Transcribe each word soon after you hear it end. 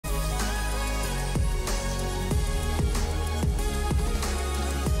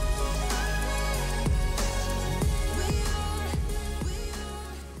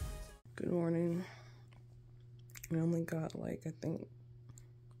We only got like, I think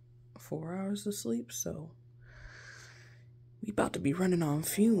 4 hours of sleep, so we about to be running on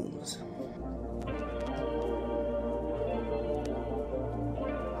fumes.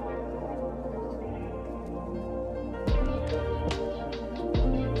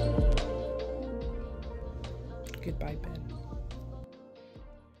 Goodbye, bed.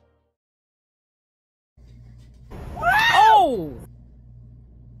 Oh!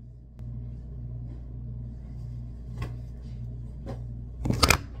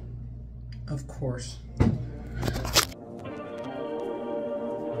 Of course.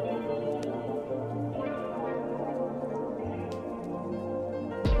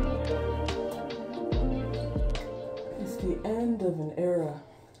 It's the end of an era.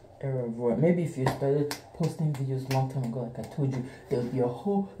 Era of what? Maybe if you started posting videos long time ago, like I told you, there would be a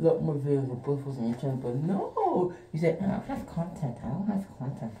whole lot more videos with both of us on your channel. But no, you said I don't have content. I don't have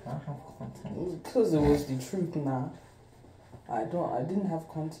content. I don't have content. Because it was the truth. Nah, I didn't have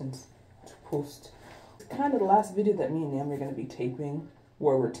content to post. It's kind of the last video that me and Naomi are gonna be taping,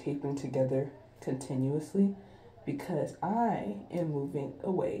 where we're taping together continuously, because I am moving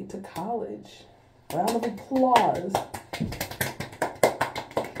away to college. Round of applause.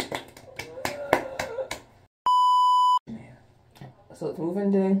 So it's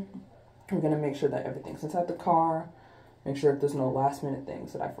moving day. We're gonna make sure that everything's inside the car. Make sure there's no last minute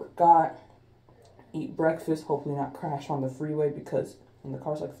things that I forgot. Eat breakfast, hopefully not crash on the freeway, because when the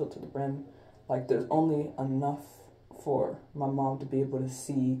car's like filled to the brim, like there's only enough for my mom to be able to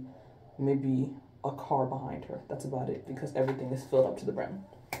see maybe a car behind her. That's about it, because everything is filled up to the brim.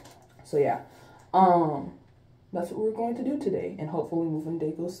 So yeah, that's what we're going to do today, and hopefully moving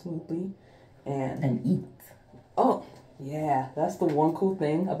day goes smoothly. And eat. Oh. Yeah, that's the one cool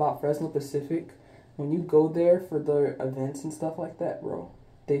thing about Fresno Pacific. When you go there for the events and stuff like that, bro,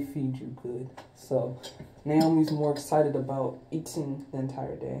 they feed you good. So Naomi's more excited about eating the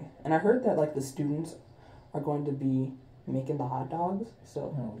entire day. And I heard that like the students are going to be making the hot dogs.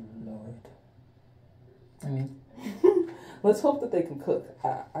 So oh Lord. I mean, let's hope that they can cook.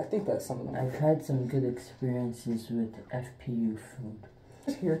 I think that's some of them. I've had some good experiences with FPU food.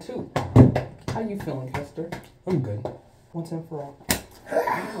 Here too. How you feeling, Kester? I'm good. Once and for all.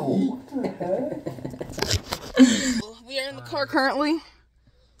 Ow. What the heck? We are in the car currently.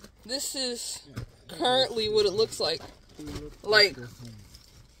 This is currently what it looks like. Like,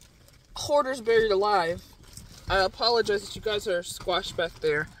 hoarders buried alive. I apologize that you guys are squashed back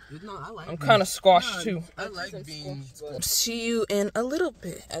there. No, I like I'm kind of squashed too. I like being squashed. See you in a little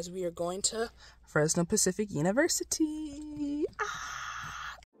bit as we are going to Fresno Pacific University.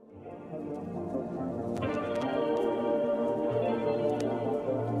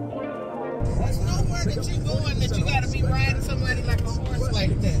 There's nowhere that you going that you gotta be riding somebody like a horse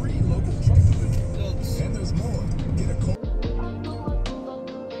like that. And there's more.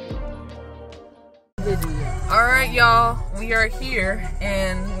 Alright, y'all, we are here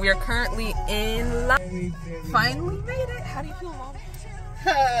and we are currently in finally made it. How do you feel, Mom?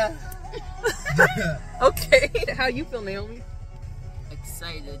 Okay, how you feel, Naomi?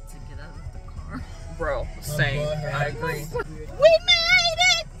 Excited to get out of the car. Bro, same. I agree. We made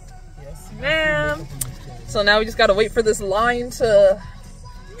it! Yes, ma'am. So now we just gotta wait for this line to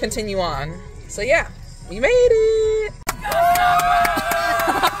continue on. So yeah, we made it.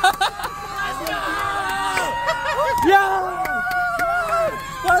 Yeah!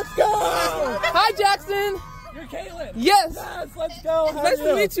 Let's go! Hi, Jackson. You're Caitlin. Yes. Yes, let's go. How Nice are to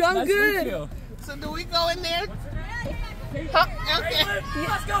you? meet you. I'm Nice good. To meet you. So do we go in there? Huh? Okay. Caitlin,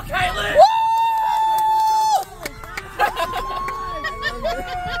 let's go, Caitlin.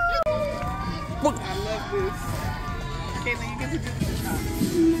 Woo! I love this. Caitlin, you get to do this.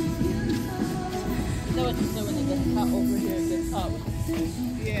 No, it's just when it gets hot over here, it gets hot.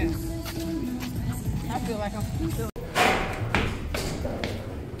 Yeah. I feel like I'm still.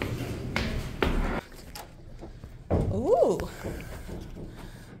 Ooh.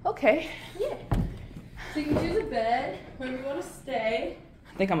 Okay. Yeah. So you can do the bed when you want to stay.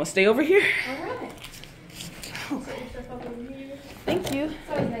 I think I'm gonna stay over here. All right. Set yourself up over here. Thank you. It's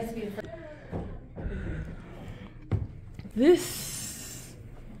always nice to be in front. This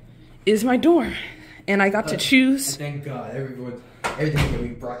is my dorm, and I got to choose. Thank God, everything that we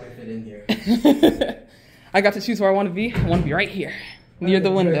brought can fit in here. I got to choose where I want to be. I want to be right here, near the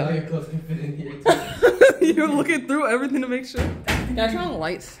window. Very close can fit in here too. You're looking through everything to make sure. Can I turn on the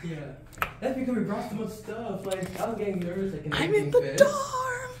lights? Yeah. That's because we brought so much stuff. Like, I was getting nervous. Like, I'm in the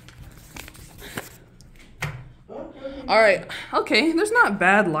dorm. Alright, okay, there's not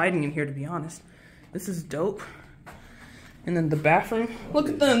bad lighting in here, to be honest. This is dope. And then the bathroom. Look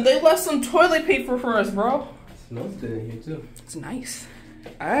at them, they left some toilet paper for us, bro. Smells good in here too. It's nice.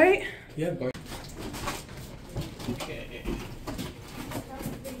 All right. Yeah, bar. Okay. I'm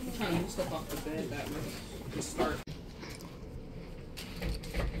trying to move stuff off the bed that way. Let's start.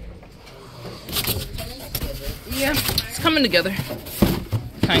 Yeah, it's coming together.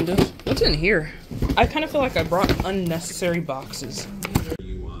 Kind of. What's in here? I kind of feel like I brought unnecessary boxes.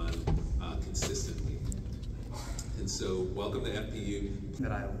 You on consistently. And so, welcome to FPU.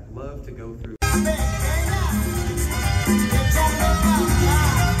 That I love to go through.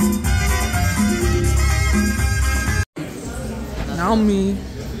 Now me.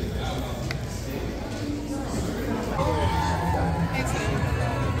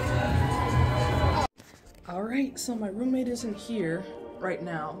 All right, so my roommate isn't here right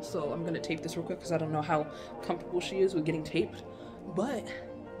now, so I'm gonna tape this real quick because I don't know how comfortable she is with getting taped. But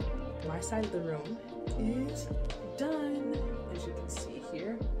my side of the room is done, as you can see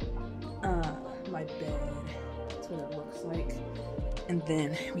here. My bed, that's what it looks like. And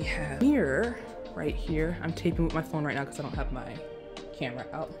then we have a mirror right here. I'm taping with my phone right now because I don't have my camera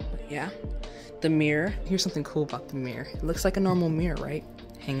out, but yeah. The mirror, here's something cool about the mirror. It looks like a normal mirror, right?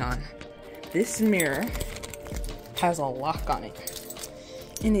 Hang on. This mirror has a lock on it.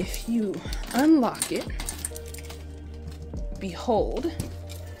 And if you unlock it, behold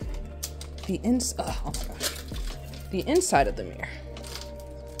the the inside of the mirror.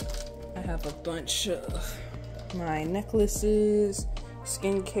 I have a bunch of my necklaces,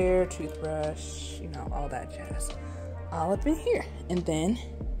 skincare, toothbrush, you know, all that jazz, all up in here. And then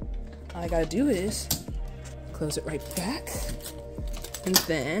all I gotta do is close it right back and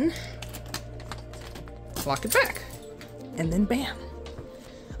then lock it back. And then bam.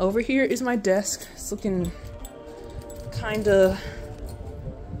 Over here is my desk. It's looking kinda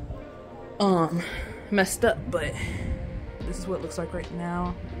messed up, but this is what it looks like right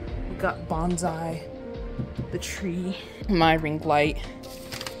now. We got bonsai, the tree, my ring light,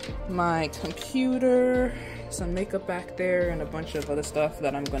 my computer, some makeup back there, and a bunch of other stuff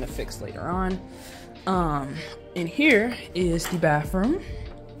that I'm gonna fix later on. And here is the bathroom.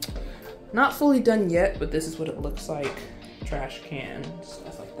 Not fully done yet, but this is what it looks like. Trash can,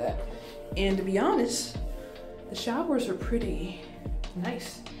 stuff like that. And to be honest, the showers are pretty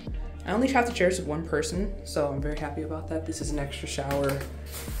nice. I only have to share this with one person, so I'm very happy about that. This is an extra shower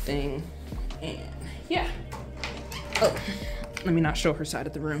thing, and yeah. Oh, let me not show her side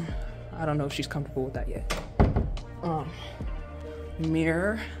of the room. I don't know if she's comfortable with that yet.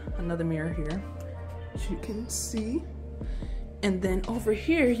 Mirror, another mirror here, as you can see. And then over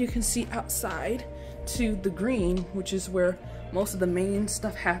here, you can see outside to the green, which is where most of the main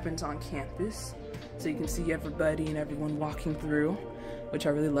stuff happens on campus. So you can see everybody and everyone walking through, which I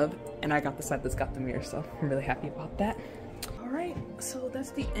really love. And I got the side that's got the mirror, so I'm really happy about that. All right, so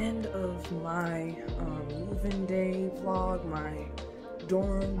that's the end of my move-in day vlog, my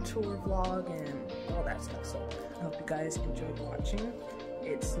dorm tour vlog, and all that stuff. So I hope you guys enjoyed watching.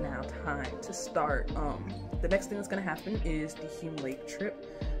 It's now time to start. The next thing that's gonna happen is the Hume Lake trip.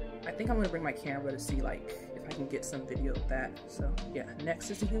 I think I'm gonna bring my camera to see like if I can get some video of that. So yeah, next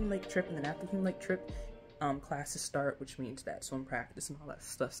is the Hume Lake trip, and then after the Hume Lake trip, classes start, which means that swim practice and all that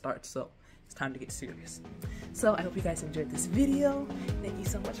stuff starts. So it's time to get serious. So I hope you guys enjoyed this video. Thank you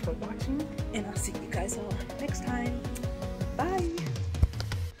so much for watching, and I'll see you guys all next time. Bye.